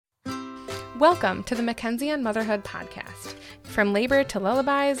Welcome to the Mackenzie on Motherhood podcast. From labor to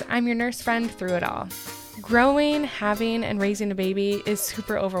lullabies, I'm your nurse friend through it all. Growing, having, and raising a baby is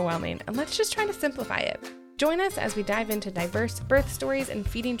super overwhelming, and let's just try to simplify it. Join us as we dive into diverse birth stories and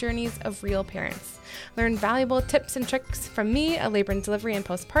feeding journeys of real parents. Learn valuable tips and tricks from me, a labor and delivery and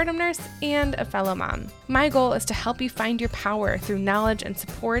postpartum nurse, and a fellow mom. My goal is to help you find your power through knowledge and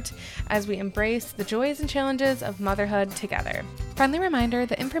support as we embrace the joys and challenges of motherhood together. Friendly reminder,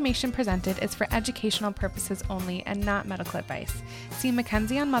 the information presented is for educational purposes only and not medical advice. See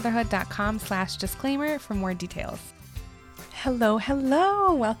mackenzieonmotherhood.com/disclaimer for more details. Hello.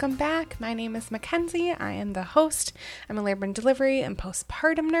 Welcome back. My name is Mackenzie. I am the host. I'm a labor and delivery and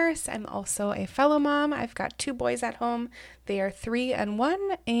postpartum nurse. I'm also a fellow mom. I've got 2 boys at home. They are 3 and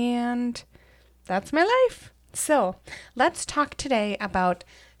 1, and that's my life. So let's talk today about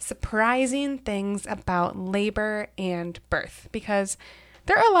surprising things about labor and birth, because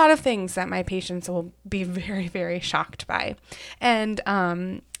there are a lot of things that my patients will be very, very shocked by. And,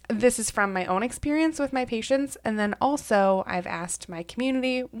 this is from my own experience with my patients, and then also I've asked my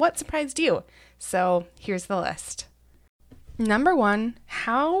community, what surprised you? So here's the list. Number 1,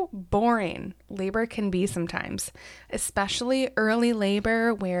 how boring labor can be sometimes, especially early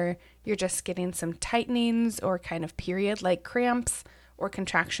labor where you're just getting some tightenings or kind of period-like cramps or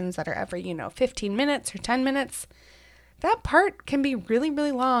contractions that are every, 15 minutes or 10 minutes. That part can be really,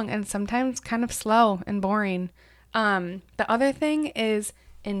 really long and sometimes kind of slow and boring. The other thing is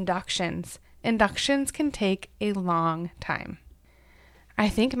inductions. Inductions can take a long time. I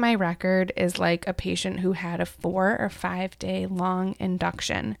think my record is like a patient who had a 4 or 5 day long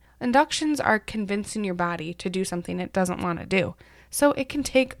induction. Inductions are convincing your body to do something it doesn't want to do, so it can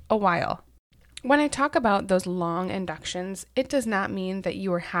take a while. When I talk about those long inductions, it does not mean that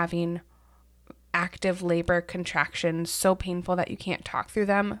you are having active labor contractions so painful that you can't talk through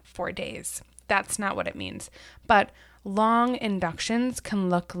them for days. That's not what it means. But long inductions can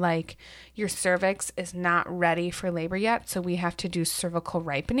look like your cervix is not ready for labor yet, so we have to do cervical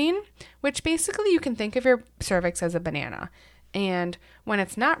ripening, which basically you can think of your cervix as a banana. And when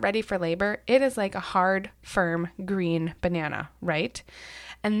it's not ready for labor, it is like a hard, firm, green banana, right?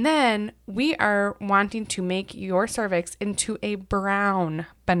 And then we are wanting to make your cervix into a brown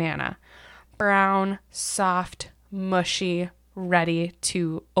banana. Brown, soft, mushy, ready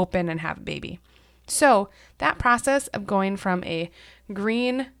to open and have a baby. So that process of going from a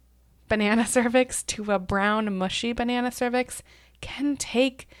green banana cervix to a brown, mushy banana cervix can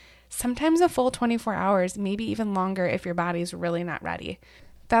take sometimes a full 24 hours, maybe even longer if your body's really not ready.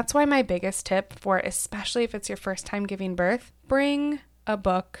 That's why my biggest tip for, especially if it's your first time giving birth, bring a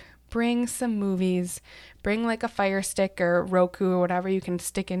book, bring some movies, bring like a Fire Stick or Roku or whatever you can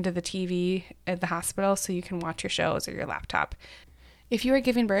stick into the TV at the hospital so you can watch your shows or your laptop. If you are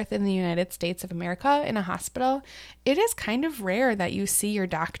giving birth in the United States of America in a hospital, it is kind of rare that you see your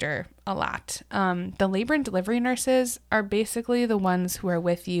doctor a lot. The labor and delivery nurses are basically the ones who are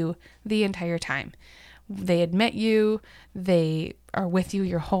with you the entire time. They admit you, they are with you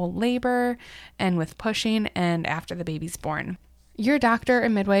your whole labor and with pushing and after the baby's born. Your doctor or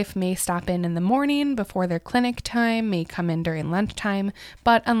midwife may stop in the morning before their clinic time, may come in during lunchtime,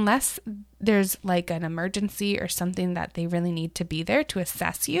 but unless there's like an emergency or something that they really need to be there to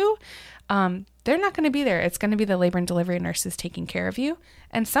assess you, they're not going to be there. It's going to be the labor and delivery nurses taking care of you.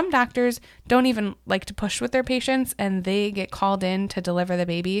 And some doctors don't even like to push with their patients, and they get called in to deliver the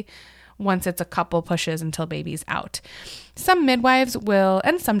baby once it's a couple pushes until baby's out. Some midwives will,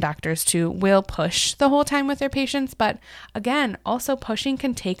 and some doctors too, will push the whole time with their patients. But again, also pushing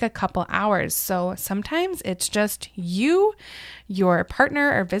can take a couple hours. So sometimes it's just you, your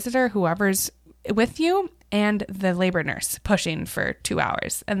partner or visitor, whoever's with you, and the labor nurse pushing for 2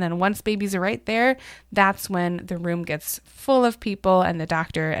 hours. And then once babies are right there, that's when the room gets full of people and the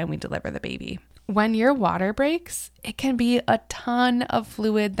doctor, and we deliver the baby. When your water breaks, it can be a ton of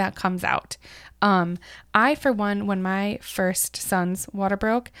fluid that comes out. I, for one, when my first son's water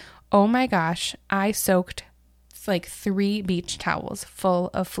broke, oh my gosh, I soaked like 3 beach towels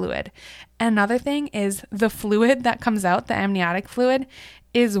full of fluid. Another thing is the fluid that comes out, the amniotic fluid,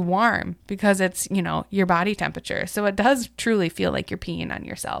 is warm because it's, your body temperature. So it does truly feel like you're peeing on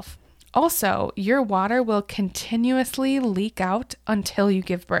yourself. Also, your water will continuously leak out until you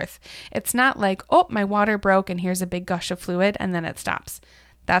give birth. It's not like, oh, my water broke and here's a big gush of fluid and then it stops.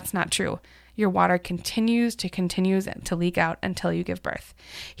 That's not true. Your water continues to leak out until you give birth.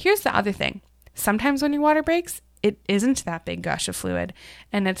 Here's the other thing. Sometimes when your water breaks, it isn't that big gush of fluid,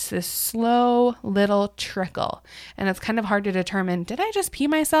 and it's this slow little trickle. And it's kind of hard to determine, did I just pee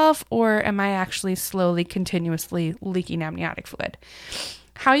myself or am I actually slowly, continuously leaking amniotic fluid?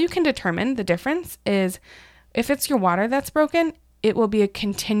 How you can determine the difference is if it's your water that's broken, it will be a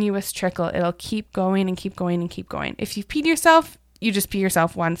continuous trickle. It'll keep going and keep going and keep going. If you've peed yourself, you just pee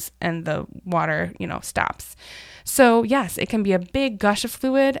yourself once and the water, stops. So yes, it can be a big gush of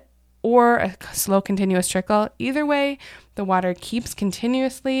fluid or a slow continuous trickle. Either way, the water keeps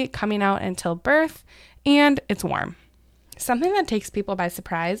continuously coming out until birth and it's warm. Something that takes people by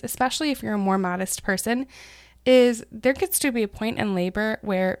surprise, especially if you're a more modest person, is there gets to be a point in labor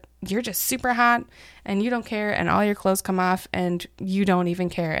where you're just super hot and you don't care and all your clothes come off and you don't even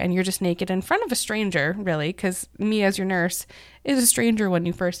care and you're just naked in front of a stranger, really, because me as your nurse is a stranger when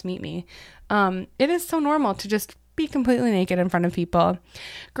you first meet me. It is so normal to just be completely naked in front of people.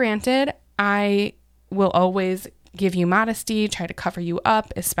 Granted, I will always give you modesty, try to cover you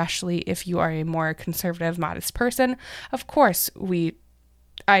up, especially if you are a more conservative, modest person. Of course, we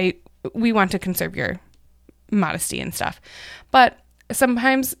want to conserve your modesty and stuff. But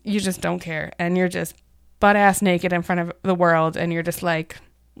sometimes you just don't care and you're just butt ass naked in front of the world and you're just like,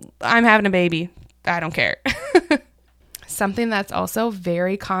 I'm having a baby. I don't care. Something that's also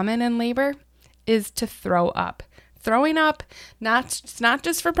very common in labor is to throw up. Throwing up, it's not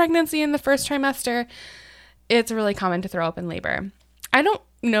just for pregnancy in the first trimester. It's really common to throw up in labor. I don't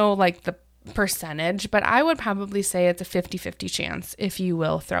know the percentage, but I would probably say it's a 50-50 chance if you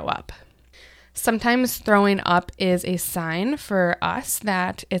will throw up. Sometimes throwing up is a sign for us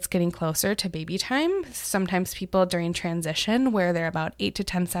that it's getting closer to baby time. Sometimes people during transition, where they're about 8 to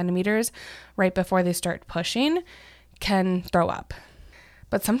 10 centimeters right before they start pushing, can throw up.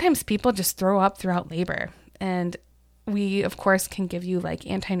 But sometimes people just throw up throughout labor. And we, of course, can give you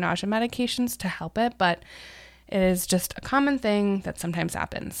anti-nausea medications to help it, but it is just a common thing that sometimes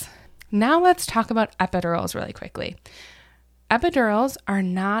happens. Now let's talk about epidurals really quickly. Epidurals are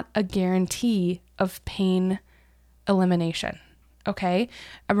not a guarantee of pain elimination, okay?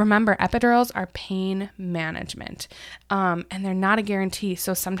 Remember, epidurals are pain management, and they're not a guarantee.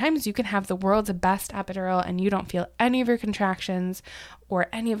 So sometimes you can have the world's best epidural and you don't feel any of your contractions or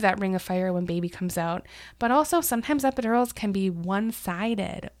any of that ring of fire when baby comes out. But also sometimes epidurals can be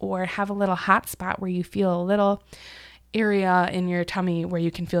one-sided or have a little hot spot where you feel a little area in your tummy where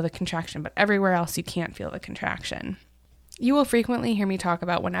you can feel the contraction, but everywhere else you can't feel the contraction. You will frequently hear me talk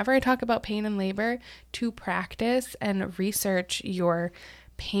about, whenever I talk about pain in labor, to practice and research your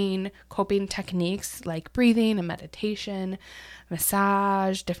pain coping techniques like breathing and meditation,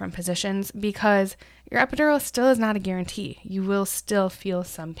 massage, different positions, because your epidural still is not a guarantee. You will still feel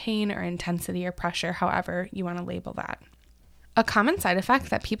some pain or intensity or pressure, however you want to label that. A common side effect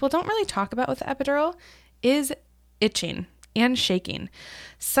that people don't really talk about with the epidural is itching and shaking.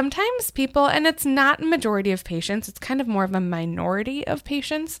 Sometimes people, and it's not a majority of patients, it's kind of more of a minority of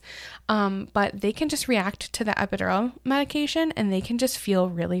patients, but they can just react to the epidural medication and they can just feel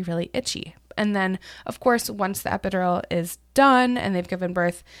really, really itchy. And then, of course, once the epidural is done and they've given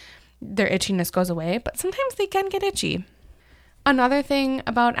birth, their itchiness goes away, but sometimes they can get itchy. Another thing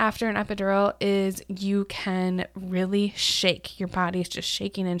about after an epidural is you can really shake. Your body's just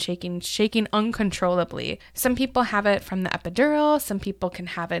shaking and shaking, shaking uncontrollably. Some people have it from the epidural. Some people can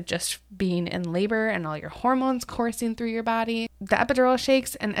have it just being in labor and all your hormones coursing through your body. The epidural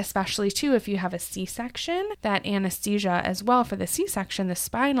shakes, and especially too if you have a C-section, that anesthesia as well for the C-section, the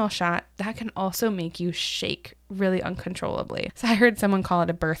spinal shot, that can also make you shake really uncontrollably. So I heard someone call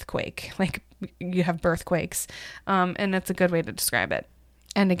it a birthquake, like you have birthquakes, and it's a good way to describe it.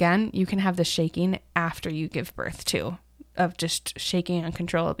 And again, you can have the shaking after you give birth too, of just shaking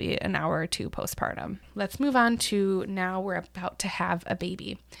uncontrollably an hour or two postpartum. Let's move on to now we're about to have a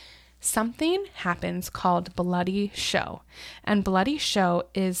baby. Something happens called bloody show, and bloody show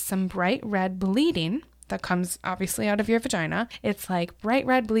is some bright red bleeding that comes obviously out of your vagina. It's like bright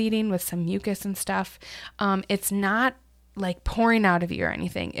red bleeding with some mucus and stuff. It's not like pouring out of you or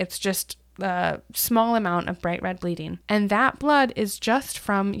anything. It's just a small amount of bright red bleeding. And that blood is just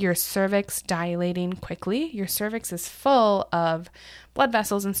from your cervix dilating quickly. Your cervix is full of blood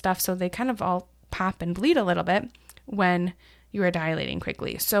vessels and stuff, so they kind of all pop and bleed a little bit when you are dilating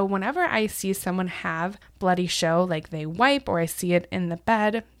quickly. So whenever I see someone have bloody show, like they wipe or I see it in the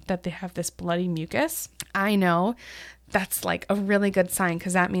bed that they have this bloody mucus, I know that's like a really good sign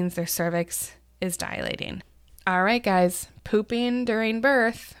because that means their cervix is dilating. All right, guys, pooping during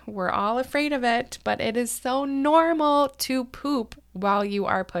birth, we're all afraid of it, but it is so normal to poop while you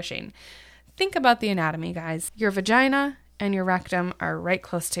are pushing. Think about the anatomy, guys. Your vagina and your rectum are right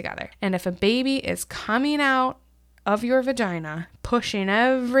close together. And if a baby is coming out of your vagina, pushing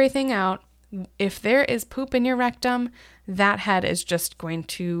everything out, if there is poop in your rectum, that head is just going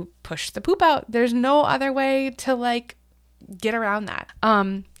to push the poop out. There's no other way to get around that.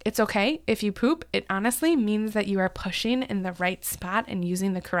 It's okay if you poop. It honestly means that you are pushing in the right spot and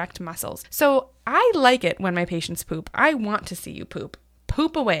using the correct muscles. So I like it when my patients poop. I want to see you poop.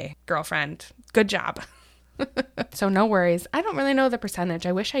 Poop away, girlfriend. Good job. So no worries. I don't really know the percentage.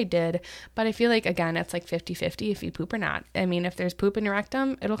 I wish I did, but I feel like, again, it's like 50-50 if you poop or not. I mean, if there's poop in your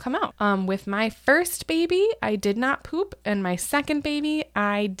rectum, it'll come out. With my first baby, I did not poop, and my second baby,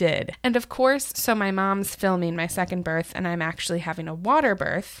 I did. And of course, so my mom's filming my second birth, and I'm actually having a water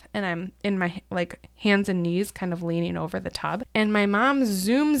birth, and I'm in my hands and knees kind of leaning over the tub, and my mom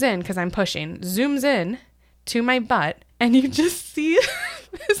zooms in, because I'm pushing, zooms in to my butt, and you just see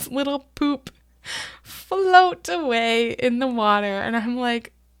this little poop float away in the water. And I'm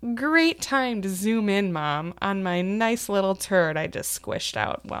like, great time to zoom in, Mom, on my nice little turd I just squished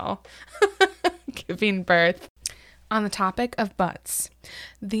out while giving birth. On the topic of butts,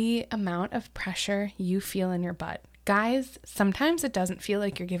 the amount of pressure you feel in your butt. Guys, sometimes it doesn't feel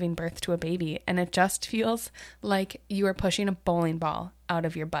like you're giving birth to a baby, and it just feels like you are pushing a bowling ball out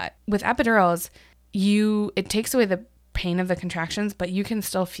of your butt. With epidurals, it takes away the pain of the contractions, but you can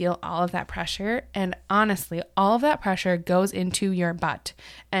still feel all of that pressure. And honestly, all of that pressure goes into your butt.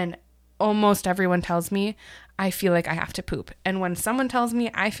 And almost everyone tells me, I feel like I have to poop. And when someone tells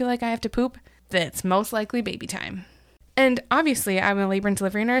me I feel like I have to poop, that's most likely baby time. And obviously, I'm a labor and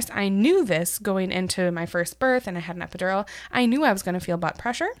delivery nurse. I knew this going into my first birth, and I had an epidural. I knew I was going to feel butt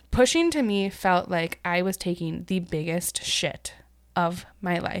pressure. Pushing to me felt like I was taking the biggest shit of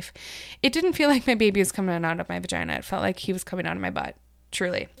my life. It didn't feel like my baby was coming out of my vagina. It felt like he was coming out of my butt.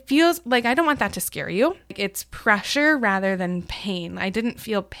 Truly. Feels like, I don't want that to scare you. It's pressure rather than pain. I didn't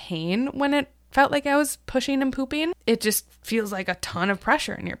feel pain when it felt like I was pushing and pooping. It just feels like a ton of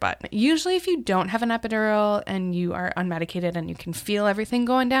pressure in your butt. Usually if you don't have an epidural and you are unmedicated and you can feel everything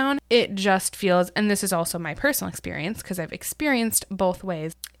going down, it just feels, and this is also my personal experience because I've experienced both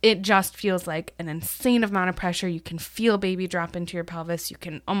ways, it just feels like an insane amount of pressure. You can feel baby drop into your pelvis. You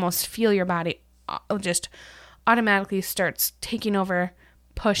can almost feel your body just automatically starts taking over,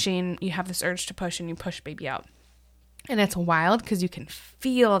 pushing. You have this urge to push and you push baby out. And it's wild because you can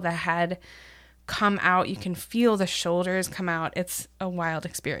feel the head come out. You can feel the shoulders come out. It's a wild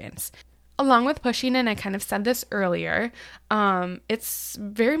experience. Along with pushing, and I kind of said this earlier, it's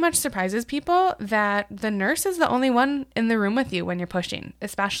very much surprises people that the nurse is the only one in the room with you when you're pushing,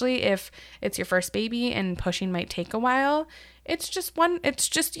 especially if it's your first baby and pushing might take a while. It's just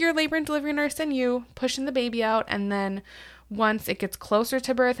your labor and delivery nurse and you pushing the baby out. And then once it gets closer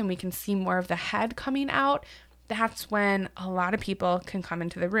to birth and we can see more of the head coming out, that's when a lot of people can come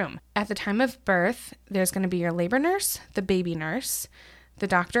into the room. At the time of birth, there's going to be your labor nurse, the baby nurse, the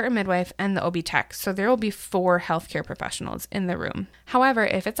doctor or midwife, and the OB tech. So there will be 4 healthcare professionals in the room. However,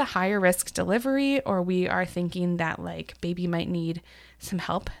 if it's a higher risk delivery or we are thinking that baby might need some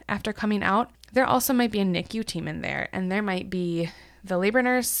help after coming out, there also might be a NICU team in there. And there might be the labor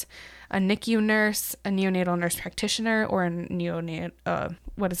nurse, a NICU nurse, a neonatal nurse practitioner, or a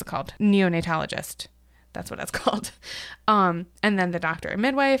neonatologist. That's what it's called. And then the doctor and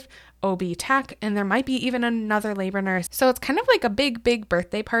midwife, OB tech, and there might be even another labor nurse. So it's kind of like a big, big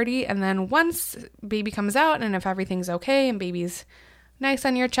birthday party. And then once baby comes out and if everything's okay and baby's nice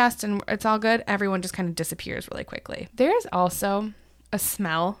on your chest and it's all good, everyone just kind of disappears really quickly. There is also a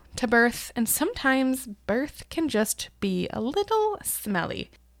smell to birth, and sometimes birth can just be a little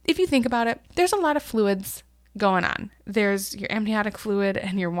smelly. If you think about it, there's a lot of fluids going on. There's your amniotic fluid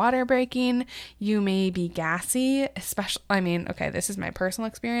and your water breaking. You may be gassy, especially, this is my personal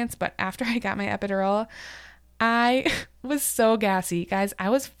experience, but after I got my epidural, I was so gassy. Guys, I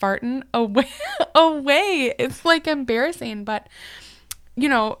was farting away. It's embarrassing, but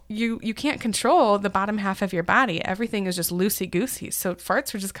you can't control the bottom half of your body. Everything is just loosey-goosey. So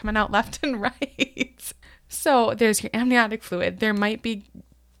farts were just coming out left and right. So there's your amniotic fluid. There might be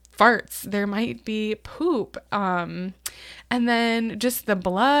farts, there might be poop, and then just the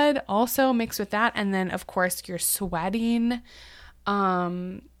blood also mixed with that, and then of course you're sweating.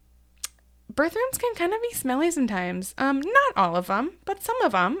 Birth rooms can kind of be smelly sometimes, not all of them, but some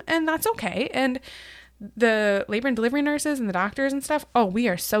of them, and that's okay. And the labor and delivery nurses and the doctors and stuff, we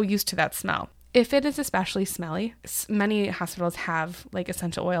are so used to that smell. If it is especially smelly, many hospitals have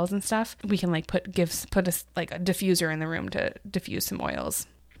essential oils and stuff. We can put a diffuser in the room to diffuse some oils.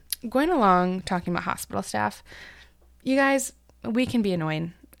 Going along talking about hospital staff, you guys, we can be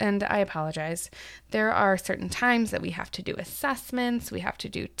annoying, and I apologize. There are certain times that we have to do assessments, we have to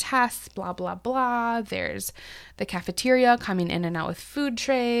do tests, blah, blah, blah. There's the cafeteria coming in and out with food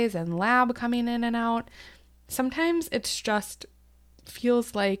trays and lab coming in and out. Sometimes it's just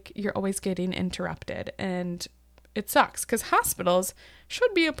feels like you're always getting interrupted, and it sucks because hospitals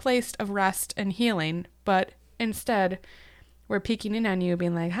should be a place of rest and healing, but instead we're peeking in on you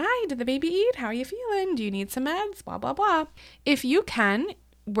being like, hi, did the baby eat? How are you feeling? Do you need some meds? Blah, blah, blah. If you can,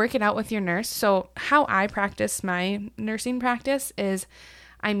 work it out with your nurse. So how I practice my nursing practice is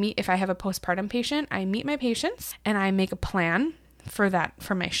if I have a postpartum patient, I meet my patients and I make a plan for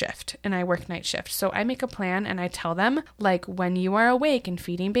my shift, and I work night shift. So I make a plan and I tell them, like, when you are awake and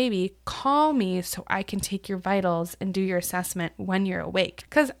feeding baby, call me so I can take your vitals and do your assessment when you're awake.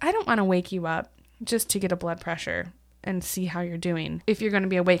 Because I don't want to wake you up just to get a blood pressure and see how you're doing if you're going to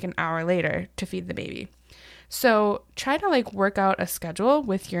be awake an hour later to feed the baby. So try to work out a schedule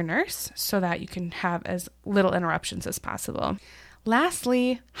with your nurse so that you can have as little interruptions as possible.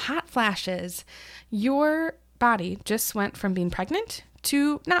 Lastly, hot flashes. Your body just went from being pregnant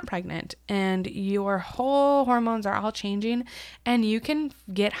to not pregnant, and your whole hormones are all changing, and you can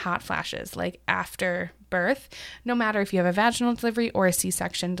get hot flashes after birth, no matter if you have a vaginal delivery or a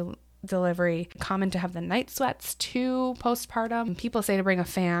C-section delivery. Common to have the night sweats too postpartum. People say to bring a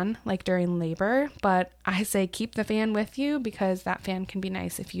fan during labor, but I say keep the fan with you because that fan can be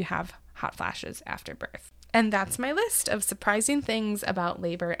nice if you have hot flashes after birth. And that's my list of surprising things about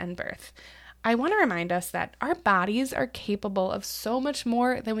labor and birth. I want to remind us that our bodies are capable of so much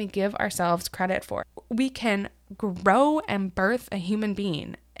more than we give ourselves credit for. We can grow and birth a human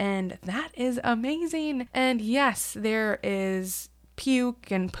being, and that is amazing. And yes, there is puke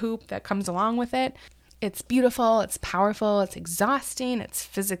and poop that comes along with it. It's beautiful, it's powerful, it's exhausting, it's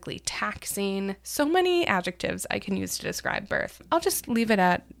physically taxing. So many adjectives I can use to describe birth. I'll just leave it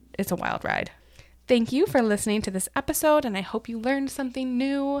at it's a wild ride. Thank you for listening to this episode, and I hope you learned something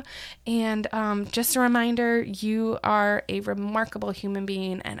new. And just a reminder, you are a remarkable human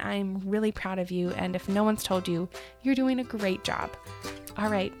being, and I'm really proud of you. And if no one's told you, you're doing a great job. All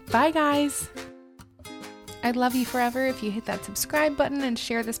right, bye guys. I'd love you forever if you hit that subscribe button and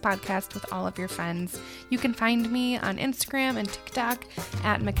share this podcast with all of your friends. You can find me on Instagram and TikTok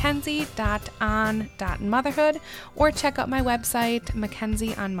at mackenzie.on.motherhood, or check out my website,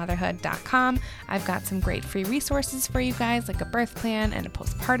 mackenzieonmotherhood.com. I've got some great free resources for you guys, like a birth plan and a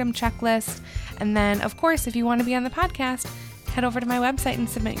postpartum checklist. And then, of course, if you want to be on the podcast, head over to my website and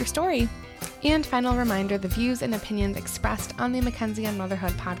submit your story. And final reminder, the views and opinions expressed on the Mackenzie on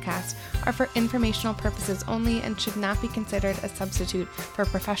Motherhood podcast are for informational purposes only and should not be considered a substitute for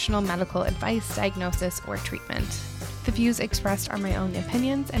professional medical advice, diagnosis, or treatment. The views expressed are my own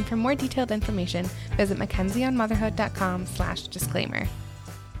opinions, and for more detailed information, visit mackenzieonmotherhood.com/disclaimer.